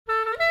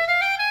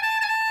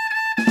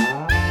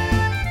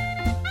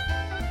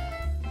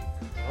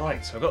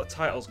Right, so I've got the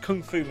titles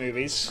Kung Fu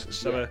movies.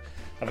 So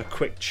have a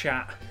quick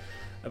chat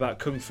about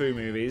Kung Fu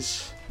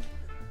movies.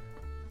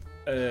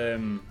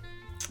 Because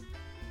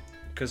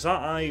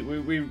we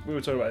were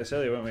talking about this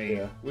earlier, weren't we?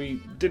 Yeah.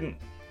 We didn't.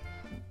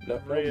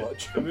 Not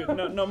much.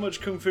 not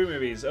much Kung Fu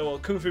movies. Oh, well,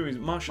 Kung Fu movies,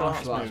 martial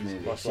arts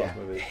movies. Martial arts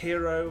movies.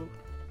 Hero,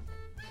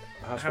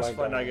 House of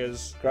Flying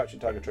Daggers,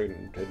 Crouching Tiger,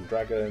 Hidden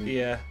Dragon.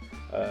 Yeah.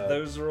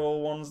 Those are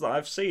all ones that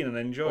I've seen and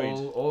enjoyed.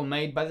 All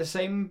made by the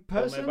same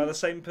person? All made by the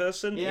same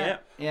person. Yeah.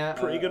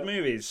 Pretty good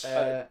movies.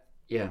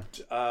 Yeah.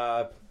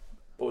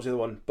 What was the other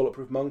one?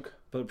 Bulletproof Monk.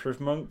 Bulletproof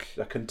Monk.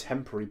 A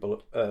contemporary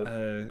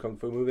kung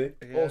fu movie.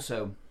 Yeah.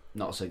 Also,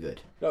 not so good.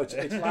 No, it's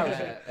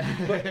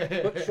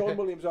lousy. but Sean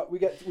Williams, we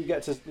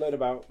get to learn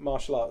about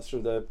martial arts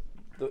through the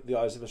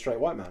eyes of a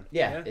straight white man.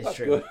 Yeah, it's That's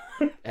true.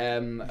 good.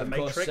 Of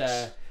Matrix.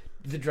 course,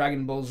 the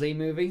Dragon Ball Z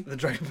movie. The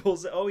Dragon Ball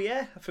Z. Oh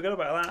yeah, I forgot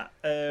about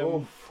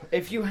that.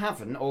 If you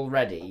haven't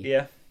already,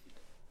 Yeah.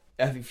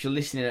 If you're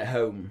listening at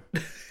home,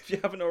 If you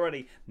haven't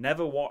already,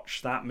 never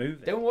watch that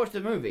movie. don't watch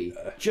the movie.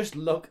 Just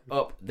look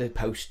up the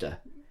poster.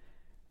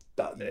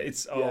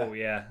 It's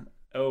yeah.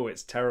 Oh,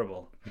 it's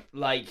terrible.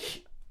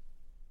 Like,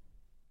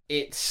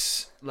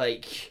 it's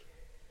like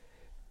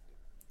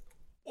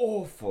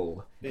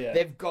awful. Yeah.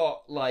 They've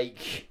got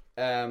like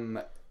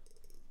a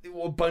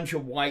bunch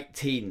of white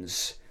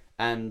teens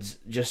and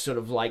just sort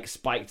of like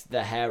spiked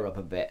their hair up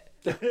a bit.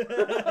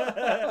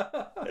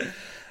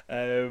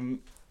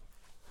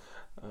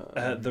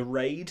 The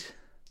Raid.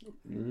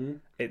 Mm-hmm.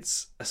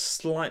 It's a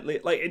slightly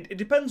it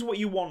depends what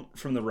you want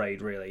from The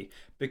Raid, really,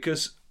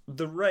 because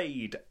The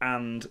Raid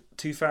and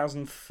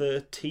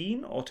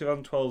 2013 or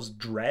 2012's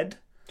Dread,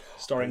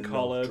 starring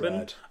Carl Urban,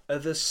 Dread. are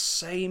the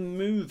same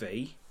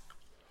movie,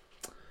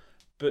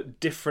 but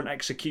different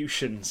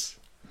executions.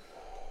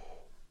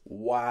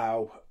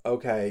 Wow.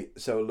 Okay,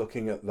 so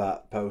looking at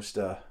that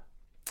poster,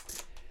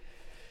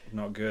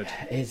 Not good.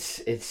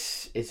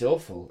 It's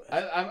awful.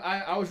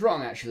 I was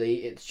wrong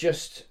actually. It's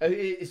just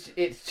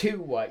it's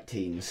two white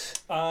teens.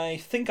 I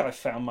think I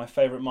found my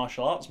favourite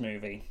martial arts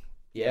movie.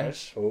 Yeah.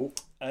 Guys. oh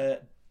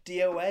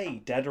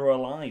DOA, Dead or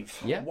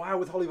Alive. Yeah. wow,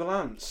 with Holly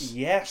Valance.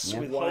 Yes, Yeah.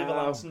 with Wow. Holly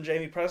Valance and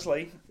Jamie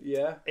Presley.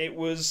 Yeah. It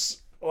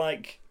was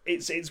like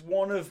it's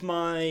one of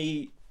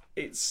my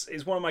it's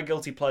one of my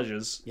guilty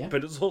pleasures. Yeah.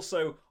 But it's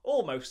also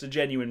almost a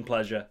genuine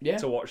pleasure Yeah.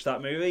 to watch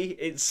that movie.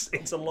 It's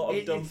a lot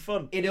of dumb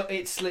fun.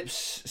 It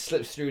slips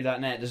through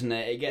that net, doesn't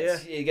it?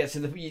 It gets to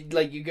the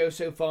you go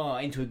so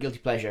far into a guilty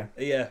pleasure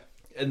Yeah.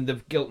 and the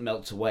guilt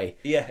melts away.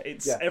 Yeah,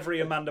 it's Yeah. every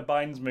Amanda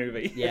Bynes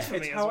movie. Yeah. for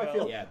It's me how as I well.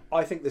 feel. Yeah.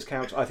 I think this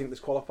counts. I think this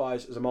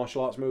qualifies as a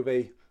martial arts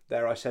movie.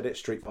 There, I said it.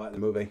 Street Fighter the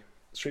movie.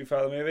 Street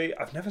Fighter movie.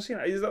 I've never seen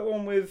it. Is that the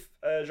one with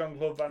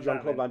Jean-Claude Van Damme?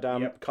 Jean-Claude Van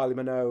Damme, Yep. Kylie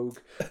Minogue,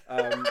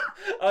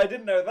 I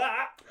didn't know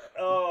that.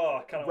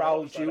 Oh, I kind of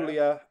Raul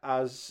Julia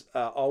as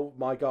oh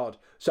my god.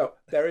 So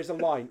there is a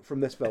line from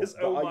this film that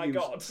Oh I my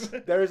use.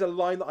 god. There is a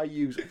line that I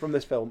use from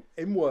this film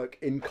in work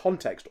in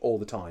context all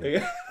the time,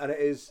 and it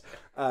is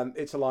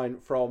it's a line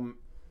from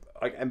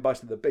like M.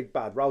 Bison, the big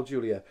bad. Raul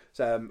Julia,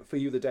 for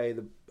you the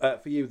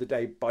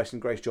day Bison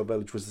graced your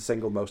village was the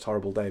single most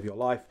horrible day of your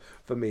life.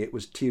 For me, it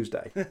was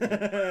Tuesday.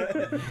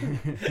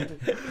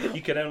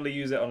 You can only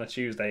use it on a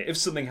Tuesday if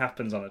something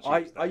happens on a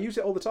Tuesday. I use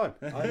it all the time.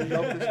 I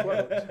love this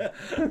quote.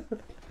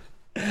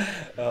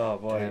 Oh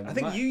boy! I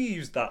think you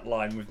used that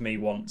line with me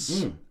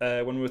once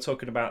when we were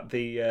talking about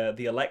the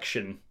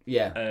election.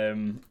 Yeah.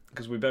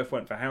 Because we both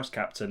went for House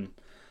Captain,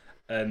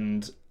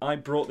 and I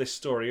brought this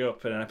story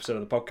up in an episode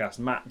of the podcast.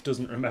 Matt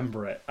doesn't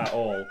remember it at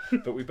all,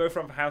 but we both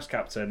ran for House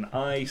Captain.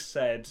 I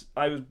said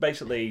I was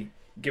basically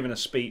giving a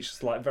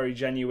speech, like very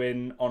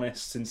genuine,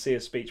 honest, sincere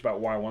speech about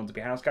why I wanted to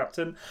be House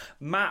Captain.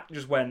 Matt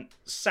just went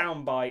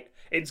soundbite.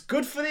 It's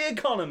good for the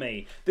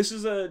economy. This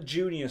is a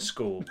junior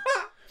school.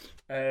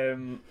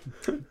 And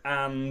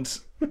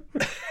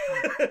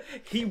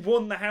he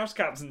won the house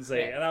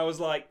captaincy, and I was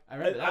like,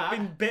 I've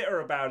been bitter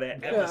about it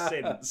ever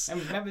since.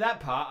 And remember that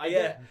part?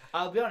 Yeah.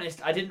 I'll be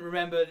honest, I didn't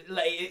remember.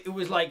 Like, it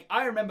was like,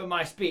 I remember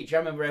my speech. I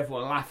remember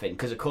everyone laughing,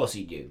 because of course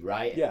you do,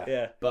 right?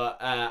 Yeah. But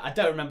I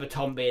don't remember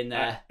Tom being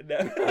there. No.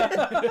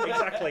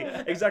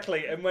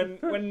 Exactly. And when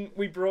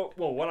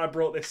I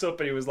brought this up,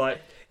 and he was like,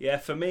 "Yeah,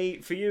 for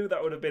you,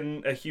 that would have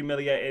been a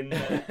humiliating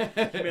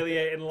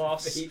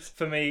loss.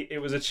 For me, it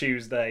was a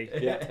Tuesday."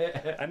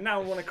 Yeah. And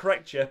now I want to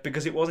correct you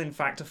because it was in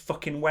fact a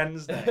fucking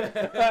Wednesday.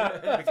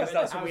 Because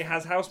that's when we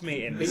has house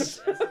meetings.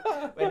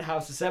 When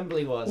House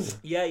Assembly was.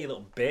 Yeah, you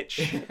little bitch.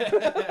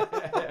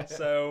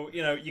 So,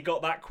 you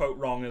got that quote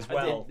wrong as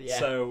well. did, yeah.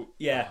 So,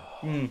 yeah.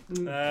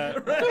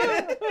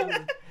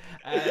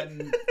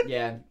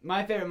 Yeah,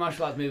 my favourite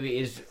martial arts movie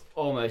is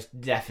almost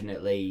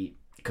definitely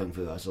Kung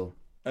Fu Hustle.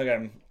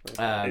 Okay.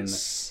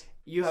 It's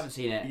You haven't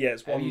seen it. Yeah,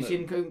 it's one Have you that-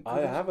 seen Kung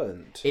I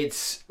haven't.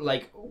 It's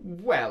like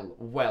well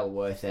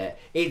worth it.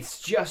 It's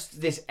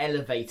just this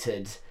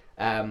elevated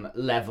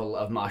level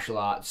of martial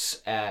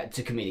arts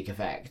to comedic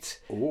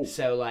effect. Ooh.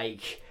 So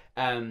like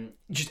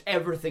just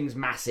everything's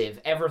massive.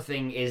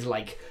 Everything is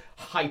like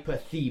hyper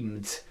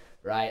themed,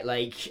 right?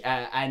 Like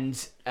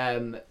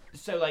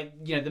so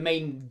like the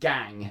main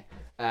gang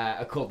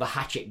are called the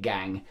Hatchet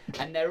Gang,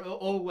 and they're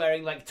all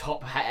wearing like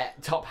top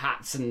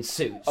hats and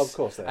suits. Of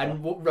course they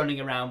and running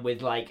around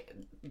with like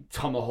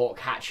tomahawk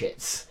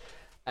hatchets.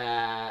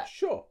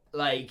 Sure.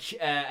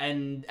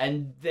 And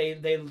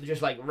they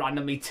just like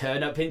randomly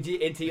turn up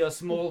into your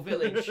small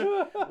village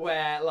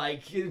where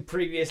like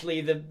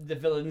previously the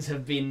villains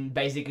have been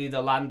basically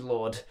the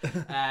landlord,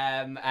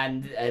 and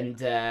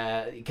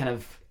kind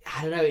of,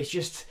 I don't know, it's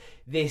just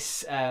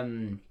this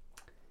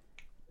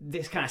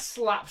this kind of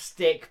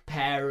slapstick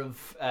pair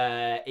of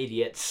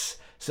idiots,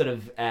 sort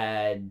of.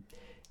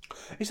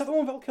 Is that the one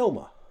with Val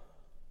Kilmer?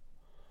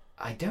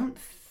 I don't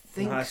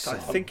think I so.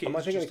 think Am I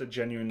it's thinking just a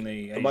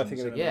genuinely am I Asian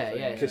thinking of- cinema Yeah, thing,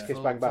 yeah. Kiss, Kiss,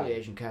 Bang, Bang. Fully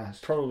Asian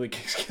cast. Probably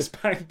Kiss Kiss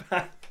Bang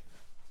Bang.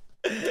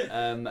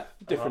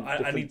 Different.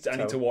 I need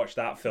to tone. watch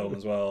that film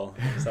as well.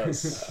 So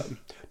that's,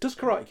 Does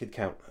Karate Kid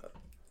count?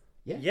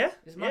 yeah,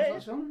 Is it my yeah,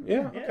 first one?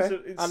 Yeah. Yeah, Okay. so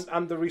it's-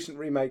 And the recent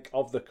remake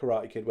of the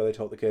Karate Kid where they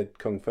taught the kid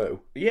kung fu.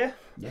 yeah,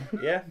 Yeah.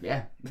 yeah.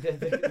 Yeah.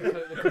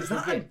 Is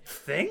that a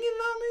thing in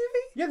that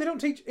movie? Yeah, they don't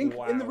teach in the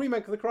Wow.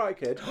 remake of the Karate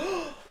Kid.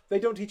 They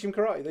don't teach him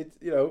karate. They,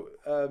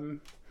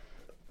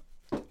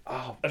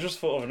 I just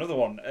thought of another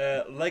one.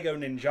 Lego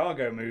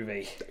Ninjago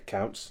movie. it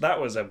counts. That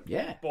was a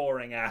Yeah.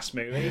 boring ass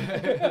movie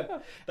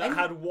that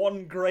had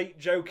one great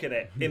joke in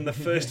it in the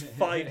first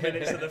 5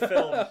 minutes of the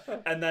film,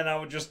 and then I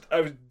was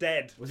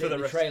dead Was for it the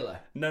in the rest. trailer?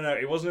 No,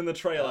 it wasn't in the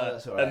trailer, Oh,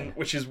 that's all right. and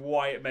which is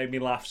why it made me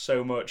laugh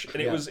so much. And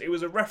Yeah. it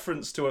was a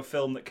reference to a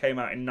film that came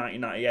out in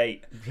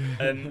 1998,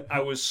 and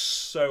I was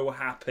so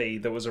happy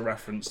there was a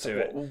reference to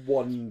it.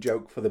 One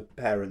joke for the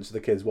parents of the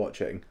kids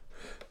watching.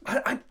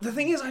 The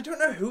thing is, I don't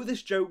know who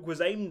this joke was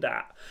aimed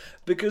at,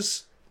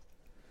 because,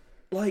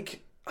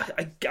 like,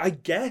 I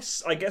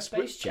guess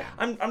Space Jam.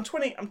 I'm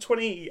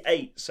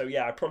 28, so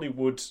yeah, I probably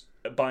would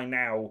by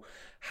now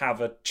have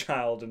a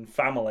child and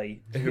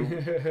family who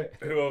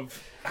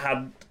have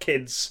had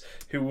kids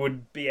who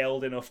would be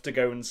old enough to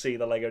go and see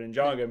the Lego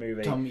Ninjago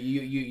movie. Tom,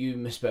 you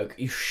misspoke.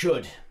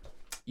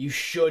 You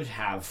should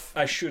have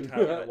I should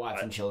have a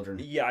wife and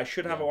children. Yeah, I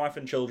should have a wife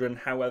and children.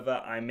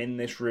 However, I'm in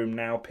this room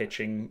now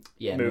pitching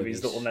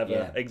movies that will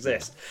never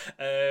exist.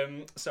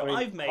 So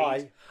I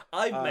mean,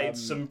 I've made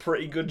some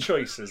pretty good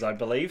choices, I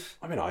believe.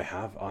 I mean, I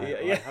have all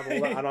Yeah.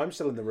 that, and I'm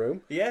still in the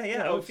room. Yeah.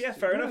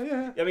 Fair enough.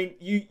 yeah. I mean,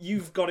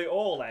 you've got it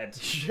all, Ed.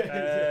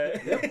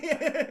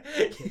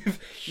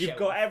 You've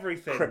got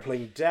everything.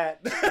 Crippling debt,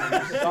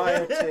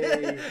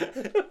 anxiety.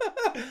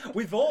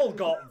 We've all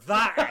got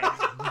that.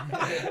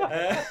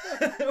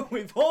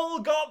 We've all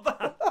got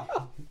that.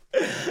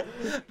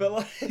 But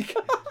like,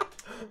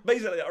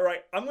 basically, all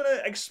right, I'm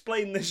gonna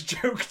explain this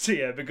joke to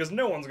you because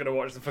no one's gonna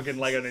watch the fucking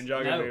Lego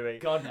Ninjago No, movie.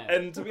 God, no.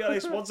 And to be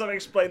honest, once I've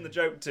explained the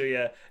joke to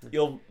you,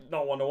 you'll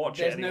not want to watch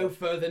There's it no anymore.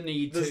 further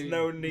need There's to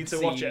no need to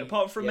watch it,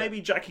 apart from yeah.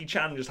 maybe Jackie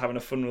Chan just having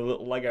a fun with a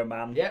little Lego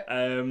man. Yeah.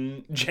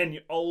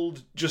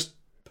 Old, just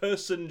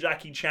person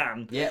Jackie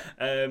Chan. Yeah.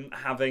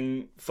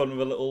 Having fun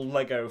with a little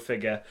Lego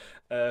figure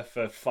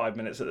for 5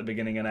 minutes at the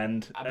beginning and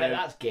end. I bet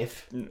that's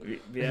GIF.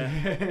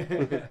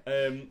 Yeah.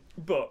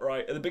 But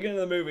right at the beginning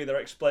of the movie, they're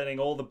explaining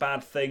all the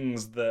bad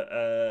things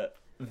that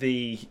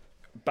the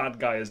bad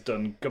guy has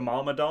done,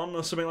 Gamarmadon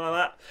or something like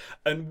that.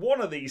 And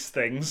one of these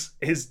things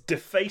is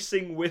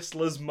defacing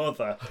Whistler's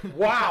mother.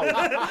 Wow.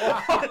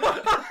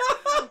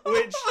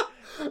 Which,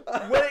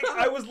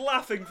 I was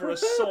laughing for a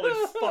solid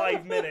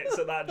 5 minutes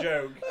at that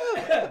joke.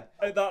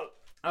 That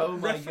Oh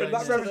my reference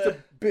goodness. That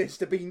reference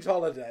to Mr. Bean's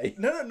holiday.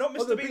 No, not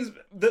Mr. the Bean's.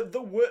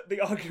 The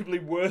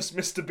arguably worst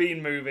Mr.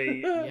 Bean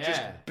movie.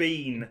 Just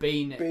Bean.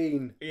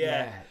 Bean.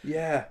 Yeah.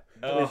 Yeah.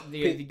 Oh,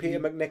 Peter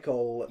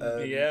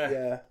McNichol.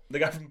 Yeah. The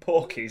guy from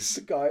Porky's.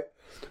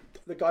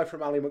 The guy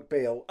from Ally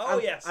McBeal. Oh,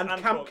 and, yes, and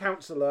and Camp Porky.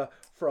 Counselor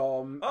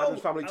from Addams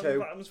Family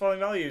 2. Addams Family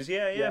Values.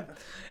 Yeah.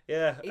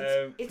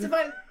 It's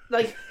about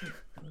like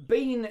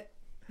Bean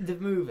the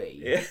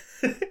movie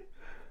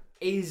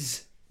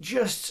is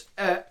just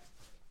a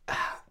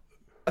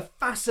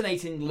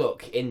fascinating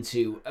look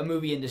into a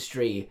movie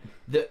industry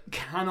that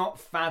cannot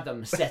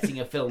fathom setting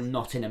a film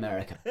not in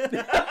America.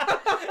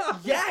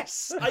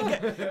 Yes,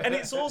 and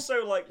it's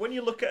also like when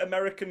you look at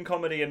American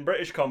comedy and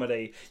British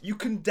comedy, you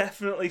can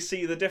definitely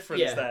see the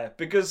difference there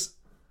because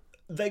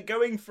they're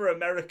going for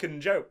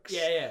American jokes.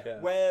 Yeah.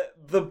 Where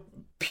the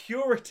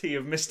purity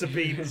of Mr.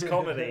 Bean's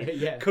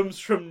comedy comes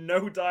from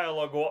no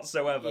dialogue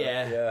whatsoever,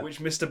 which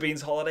Mr.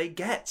 Bean's Holiday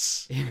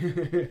gets.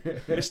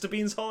 Mr.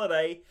 Bean's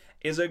Holiday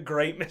is a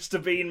great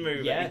Mr. Bean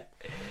movie. Yeah.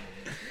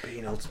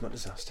 Bean Ultimate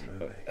Disaster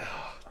movie.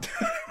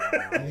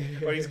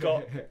 Where he's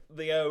got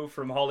the O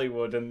from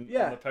Hollywood and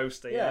on the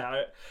poster.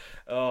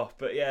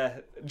 But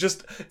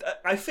just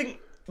I think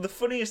the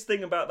funniest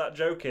thing about that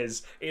joke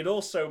is it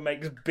also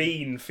makes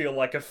Bean feel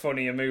like a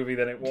funnier movie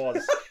than it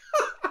was.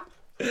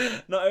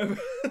 Not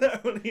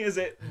only is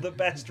it the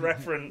best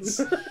reference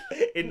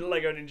in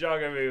Lego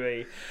Ninjago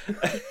movie,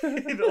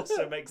 it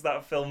also makes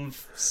that film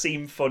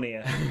seem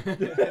funnier.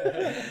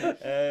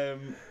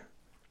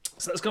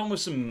 So let's go on with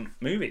some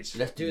movies.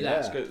 Let's do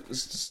that.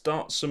 Let's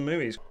start some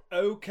movies.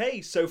 Okay,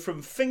 so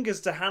from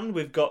fingers to hand,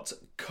 we've got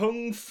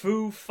Kung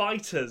Fu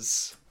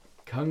Fighters.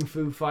 Kung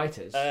Fu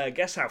Fighters.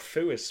 Guess how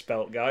Fu is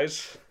spelt,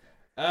 guys?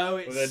 Oh,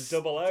 it's with a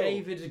double O.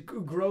 David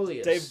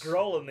Grohl. Dave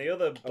Grohl and the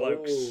other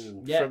blokes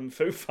Yeah. from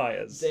Foo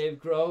Fighters. Dave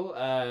Grohl.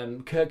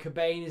 Kurt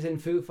Cobain is in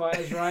Foo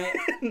Fighters, right?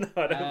 No,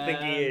 I don't think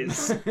he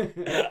is.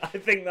 I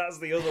think that's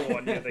the other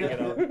one you're thinking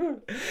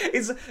of.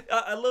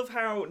 I love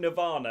how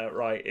Nirvana,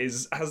 right,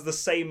 has the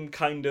same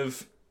kind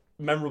of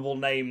memorable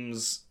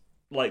names,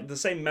 like the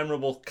same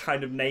memorable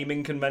kind of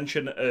naming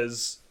convention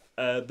as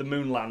the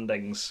moon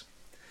landings.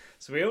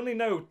 So we only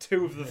know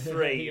 2 of the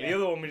 3. Yeah. The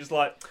other one we're just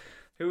like,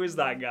 who is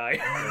that guy?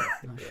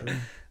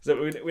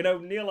 So we know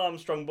Neil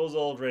Armstrong, Buzz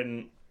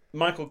Aldrin,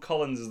 Michael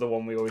Collins is the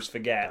one we always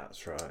forget.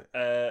 That's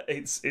right.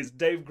 It's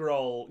Dave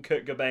Grohl,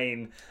 Kurt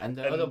Cobain, And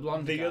the other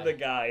blonde guy. other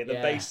guy, the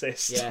Yeah.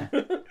 bassist.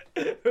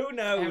 Yeah. Who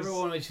knows?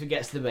 Everyone always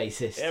forgets the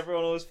bassist.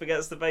 Everyone always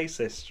forgets the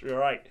bassist. You're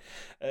right.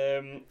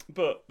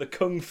 But the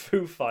Kung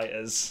Fu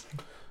Fighters.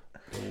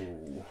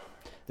 Ooh.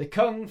 The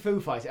Kung Fu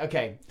Fighters.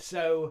 Okay,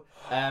 so,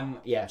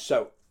 yeah.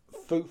 So,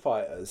 Foo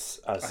Fighters,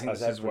 as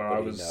this is where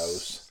everybody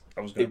knows,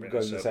 I was going to it bring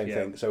goes this the up, same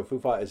yeah. thing. So, Foo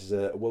Fighters is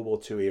a World War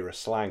II era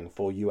slang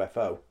for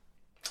UFO.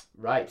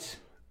 Right.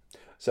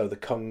 So, the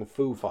Kung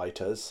Fu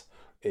Fighters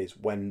is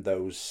when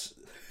those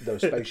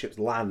spaceships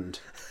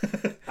land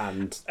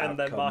and And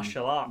then come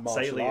martial arts,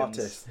 aliens.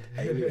 artists,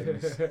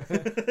 aliens.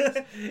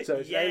 So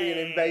it's alien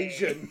Yay.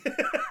 invasion.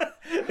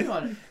 Hang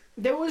on.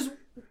 There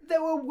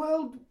were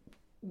World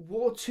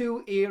War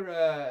II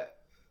era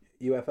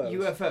UFOs.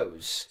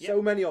 UFOs.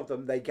 So many of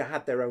them, they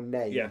had their own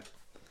name. Yeah.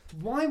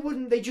 Why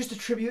wouldn't they just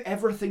attribute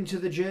everything to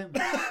the Germans?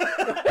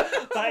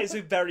 That is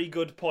a very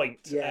good point.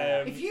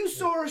 Yeah. If you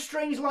saw a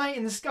strange light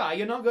in the sky,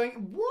 you're not going,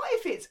 what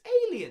if it's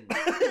aliens?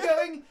 You're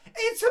going,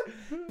 it's a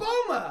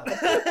bomber!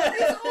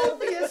 It's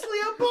obviously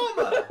a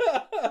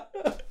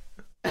bomber!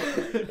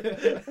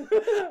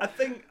 I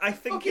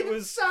think Fucking it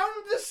was. sound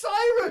the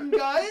siren,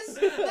 guys!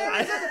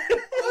 There is an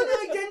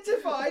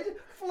unidentified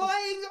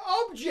flying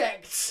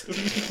object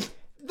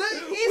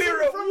that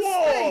We're at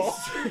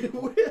isn't from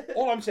space!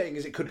 All I'm saying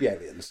is it could be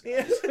aliens.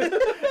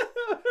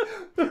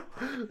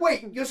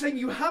 Wait, you're saying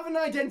you haven't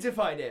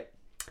identified it,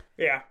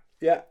 Yeah.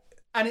 Yeah.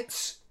 and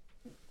it's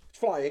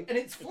Flying. flying,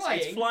 It's flying.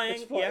 It's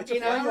fly- Yeah. it's a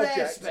in flying our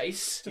object. airspace.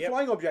 It's a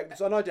flying object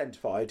that's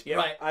unidentified. Yeah.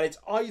 Right. And it's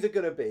either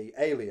going to be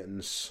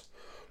aliens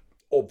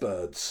or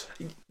birds.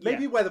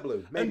 Maybe Yeah. a weather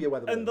balloon. Maybe a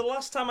weather balloon. And the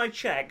last time I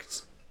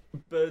checked,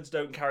 birds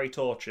don't carry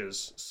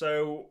torches.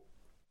 So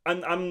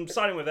I'm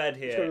siding with Ed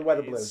here. gonna be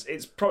weather balloon.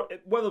 It's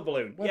weather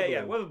balloon. Weather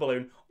Yeah, balloon. weather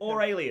balloon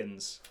or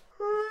aliens.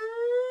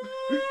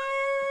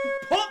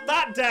 Put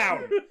that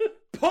down.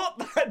 Put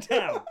that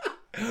down.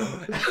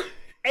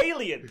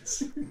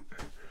 Aliens.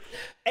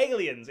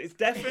 Aliens. It's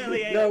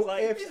definitely aliens. No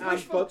ifs, It's ands,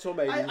 wishful- buts, or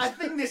maybes. I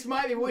think this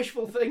might be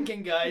wishful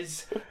thinking,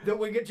 guys, that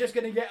we're just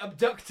going to get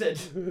abducted.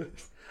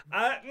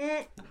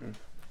 I mean,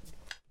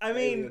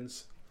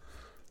 Aliens.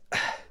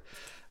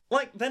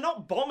 like they're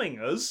not bombing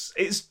us.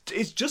 It's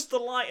just the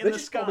light in They're the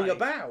just sky. bombing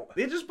about.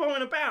 They're just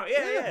bombing about.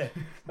 Yeah.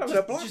 Having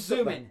a blast Just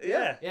zoom up in. there.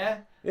 Yeah. Yeah?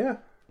 Yeah.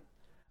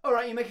 All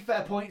right, you make a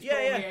fair point. It's Yeah,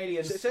 probably yeah.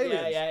 aliens. It's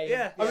aliens. Yeah.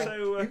 Yeah.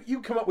 So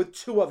You come up with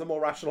 2 other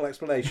more rational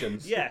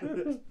explanations. yeah.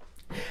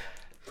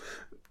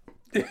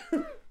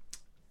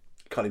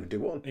 Can't even do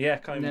one. Yeah,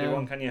 can't even do No.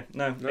 one, can you?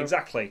 No,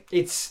 exactly.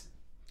 It's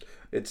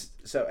It's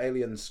so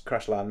aliens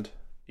crash land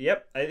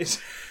Yep, it's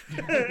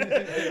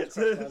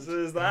so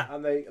there's that.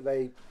 and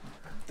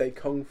they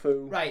kung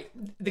fu. right.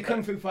 The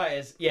Kung Fu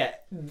Fighters. Yeah,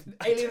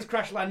 aliens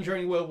crash land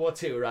during World War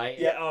II, right?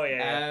 Yeah, oh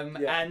yeah.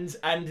 Yeah.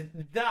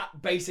 And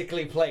that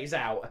basically plays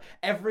out.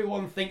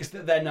 Everyone thinks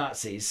that they're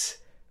Nazis.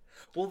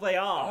 Well, they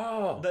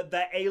are. Oh. That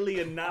they're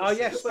alien Nazis.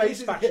 Oh yes, Well,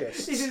 space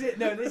fascists. This is it.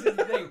 No, this is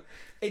the thing.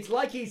 It's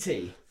like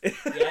E.T.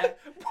 Yeah.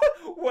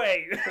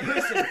 Wait.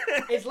 Listen,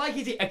 it's like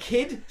E.T. A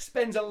kid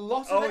spends a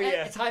lot of Oh,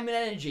 yeah. time and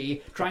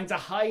energy trying to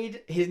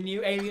hide his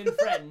new alien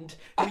friend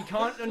who he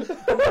can't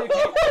communicate.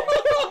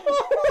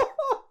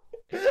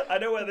 I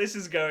know where this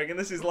is going, and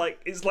this is like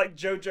it's like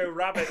Jojo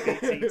Rabbit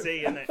ETT,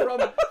 isn't it?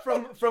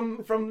 from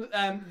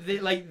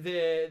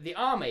the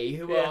army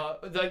who are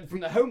from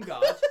the home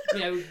guard, you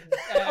know.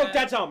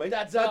 Dad's Army.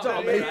 Dad's Dad's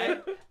army, Army.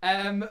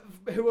 right?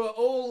 Who are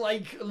all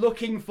like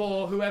looking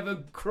for whoever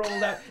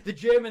crawled out. The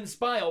German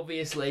spy,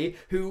 obviously,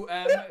 who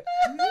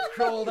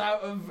crawled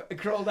out of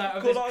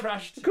this out-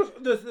 crashed. Because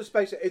the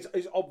space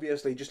is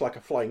obviously just like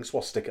a flying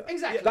swastika.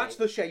 Exactly. That's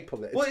the shape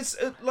of it. Well, it's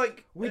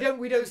like We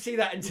don't see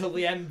that until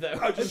the end, though.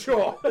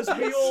 Sure. as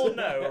we all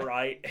know,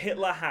 right?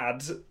 Hitler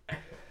had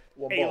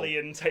One bomb.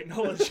 alien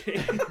technology,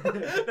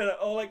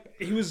 or like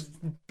he was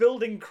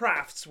building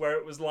crafts where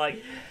it was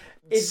like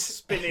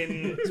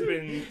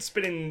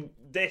spinning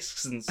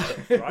discs and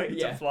stuff, right,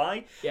 Yeah. to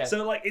fly. Yeah.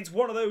 So like it's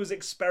one of those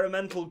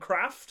experimental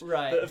craft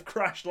Right. that have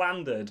crash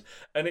landed,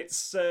 and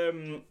it's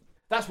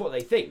That's what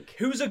they think.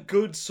 who's a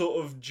good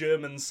sort of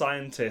German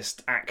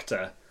scientist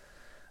actor.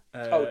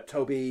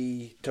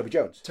 Toby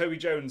Jones. Toby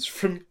Jones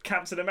from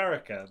Captain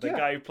America, the Yeah.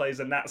 guy who plays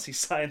a Nazi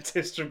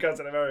scientist from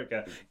Captain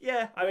America.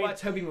 Yeah, I mean, Like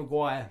Tobey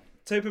Maguire.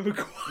 Toby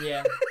Maguire.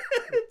 Yeah.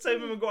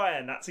 Toby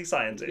Maguire, Nazi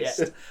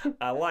scientist.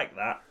 I like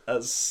that.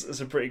 That's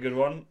a pretty good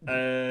one.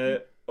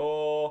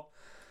 Or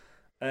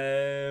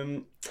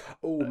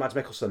Mads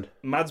Mikkelsen.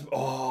 Mads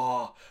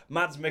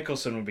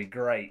Mikkelsen would be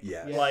great.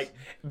 Yes. Like,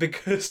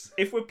 because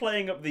if we're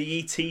playing up the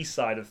ET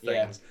side of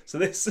things, so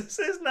this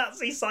is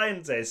Nazi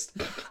scientist.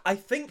 I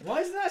think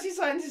Why is the Nazi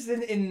scientist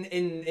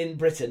in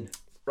Britain?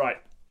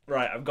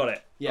 right, I've got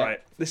it. Yeah. Right.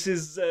 This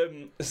is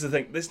the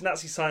thing. This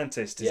Nazi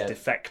scientist is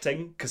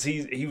defecting because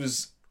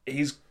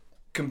he's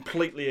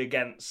completely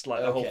against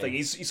like the whole thing.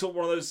 He's sort of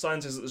one of those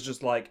scientists that's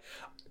just like,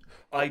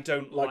 I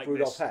don't like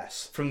Rudolf this.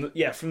 Hess. From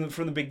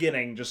the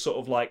beginning, just sort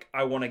of like,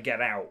 I want to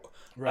get out.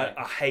 Right.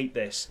 I hate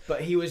this.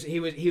 But he was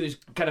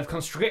kind of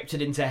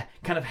conscripted into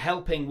kind of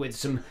helping with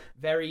some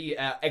very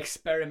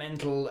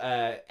experimental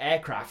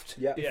aircraft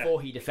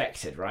before he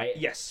defected, right?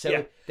 Yes.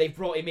 So they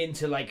brought him in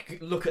to like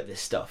look at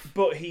this stuff.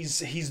 But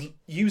he's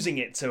using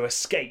it to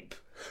escape.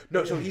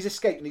 No, so he's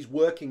escaped and he's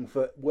working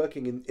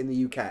in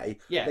the UK.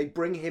 Yeah. They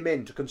bring him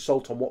in to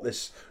consult on what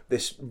this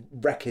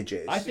wreckage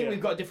is. I think we've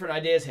got different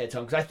ideas here,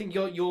 Tom, because I think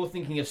you're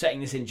thinking of setting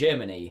this in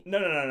Germany. No.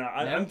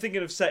 I'm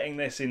thinking of setting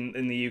this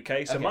in the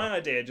UK. So my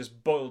idea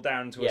just boiled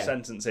down to a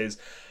sentence is,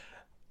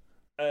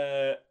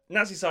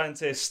 Nazi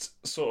scientist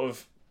sort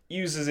of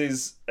uses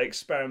his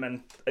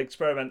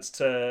experiments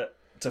to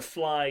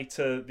fly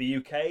to the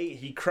UK.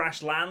 He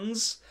crash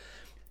lands.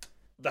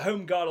 The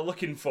Home Guard are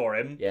looking for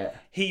him. Yeah.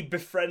 He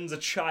befriends a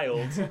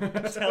child,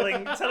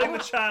 telling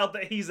the child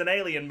that he's an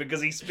alien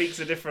because he speaks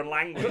a different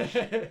language.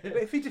 But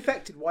if he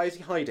defected, why is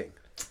he hiding?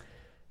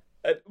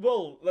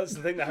 Well, that's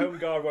the thing. The Home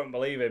Guard won't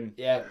believe him.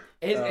 Yeah.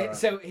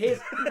 So here's.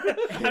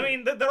 I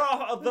mean, there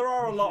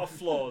are a lot of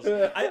flaws.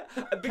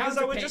 Because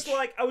I was just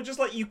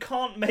like, you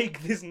can't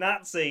make this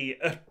Nazi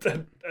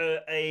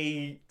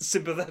a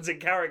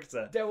sympathetic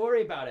character. Don't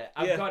worry about it.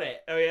 I've got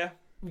it. Oh yeah.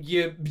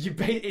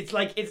 It's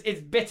like it's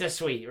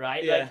bittersweet,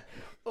 right? Yeah. Like,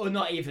 or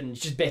not even,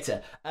 it's just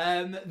bitter.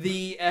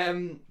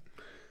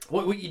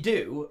 What you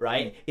do,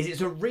 right, is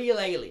it's a real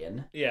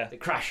alien that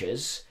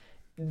crashes.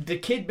 The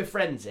kid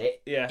befriends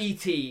it,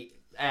 E.T.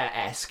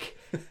 esque,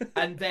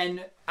 and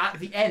then at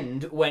the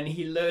end, when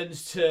he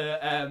learns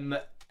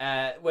to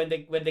when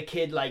the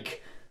kid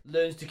like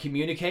learns to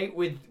communicate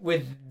with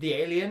the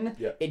alien,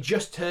 it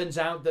just turns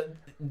out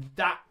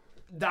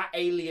that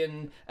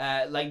alien,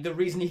 like the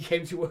reason he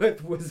came to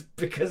Earth was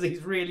because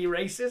he's really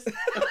racist.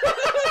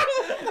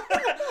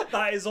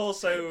 That is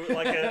also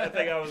like a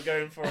thing I was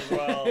going for as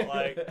well.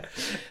 Like,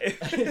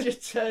 it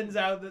just turns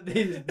out that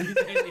these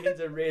aliens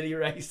are really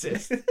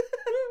racist,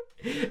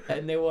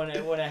 and they want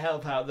to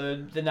help out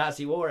the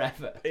Nazi war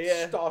effort.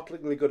 Yeah.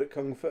 Startlingly good at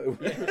kung fu.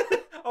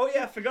 Oh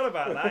yeah, I forgot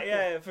about that.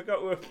 Yeah, I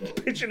forgot we were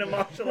pitching a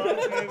martial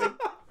arts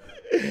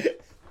movie.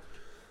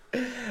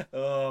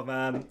 Oh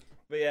man.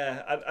 But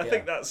yeah, I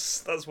think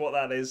that's what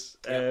that is.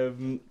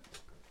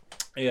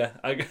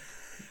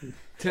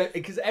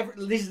 Because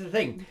this is the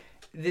thing.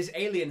 This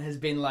alien has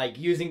been like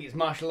using its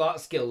martial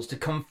arts skills to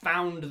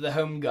confound the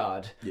Home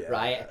Guard,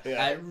 right?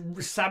 Yeah.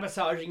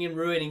 Sabotaging and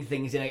ruining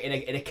things in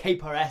a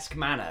caper-esque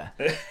manner,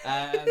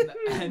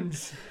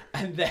 and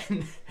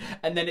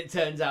then it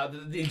turns out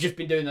that he's just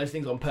been doing those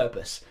things on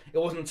purpose. It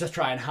wasn't to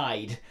try and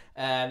hide.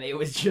 It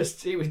was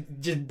just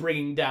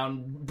bringing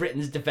down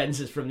Britain's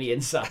defences from the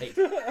inside.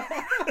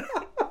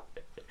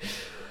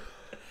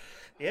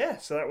 Yeah,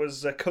 so that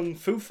was Kung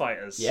Fu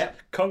Fighters. Yep.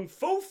 Kung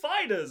Fu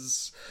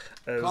Fighters!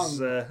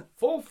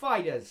 Full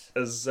fighters!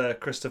 As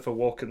Christopher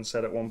Walken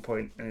said at one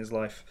point in his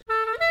life.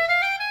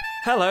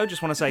 Hello,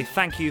 just want to say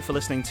thank you for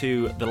listening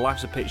to The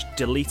Lives of Pitch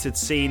deleted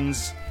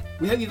scenes.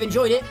 We hope you've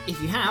enjoyed it. If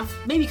you have,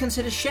 maybe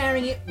consider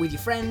sharing it with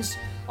your friends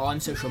on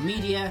social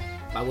media,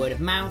 by word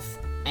of mouth,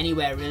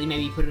 anywhere really.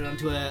 Maybe put it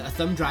onto a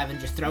thumb drive and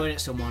just throw it at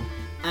someone.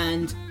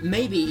 And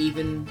maybe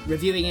even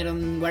reviewing it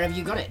on wherever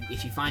you got it.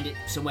 If you find it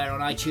somewhere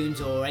on iTunes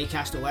or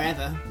Acast or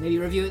wherever, maybe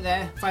review it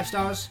there. 5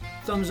 stars,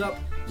 thumbs up,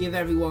 give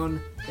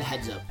everyone the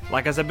heads up.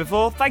 Like I said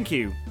before, thank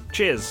you.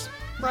 Cheers.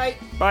 Right.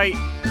 Bye.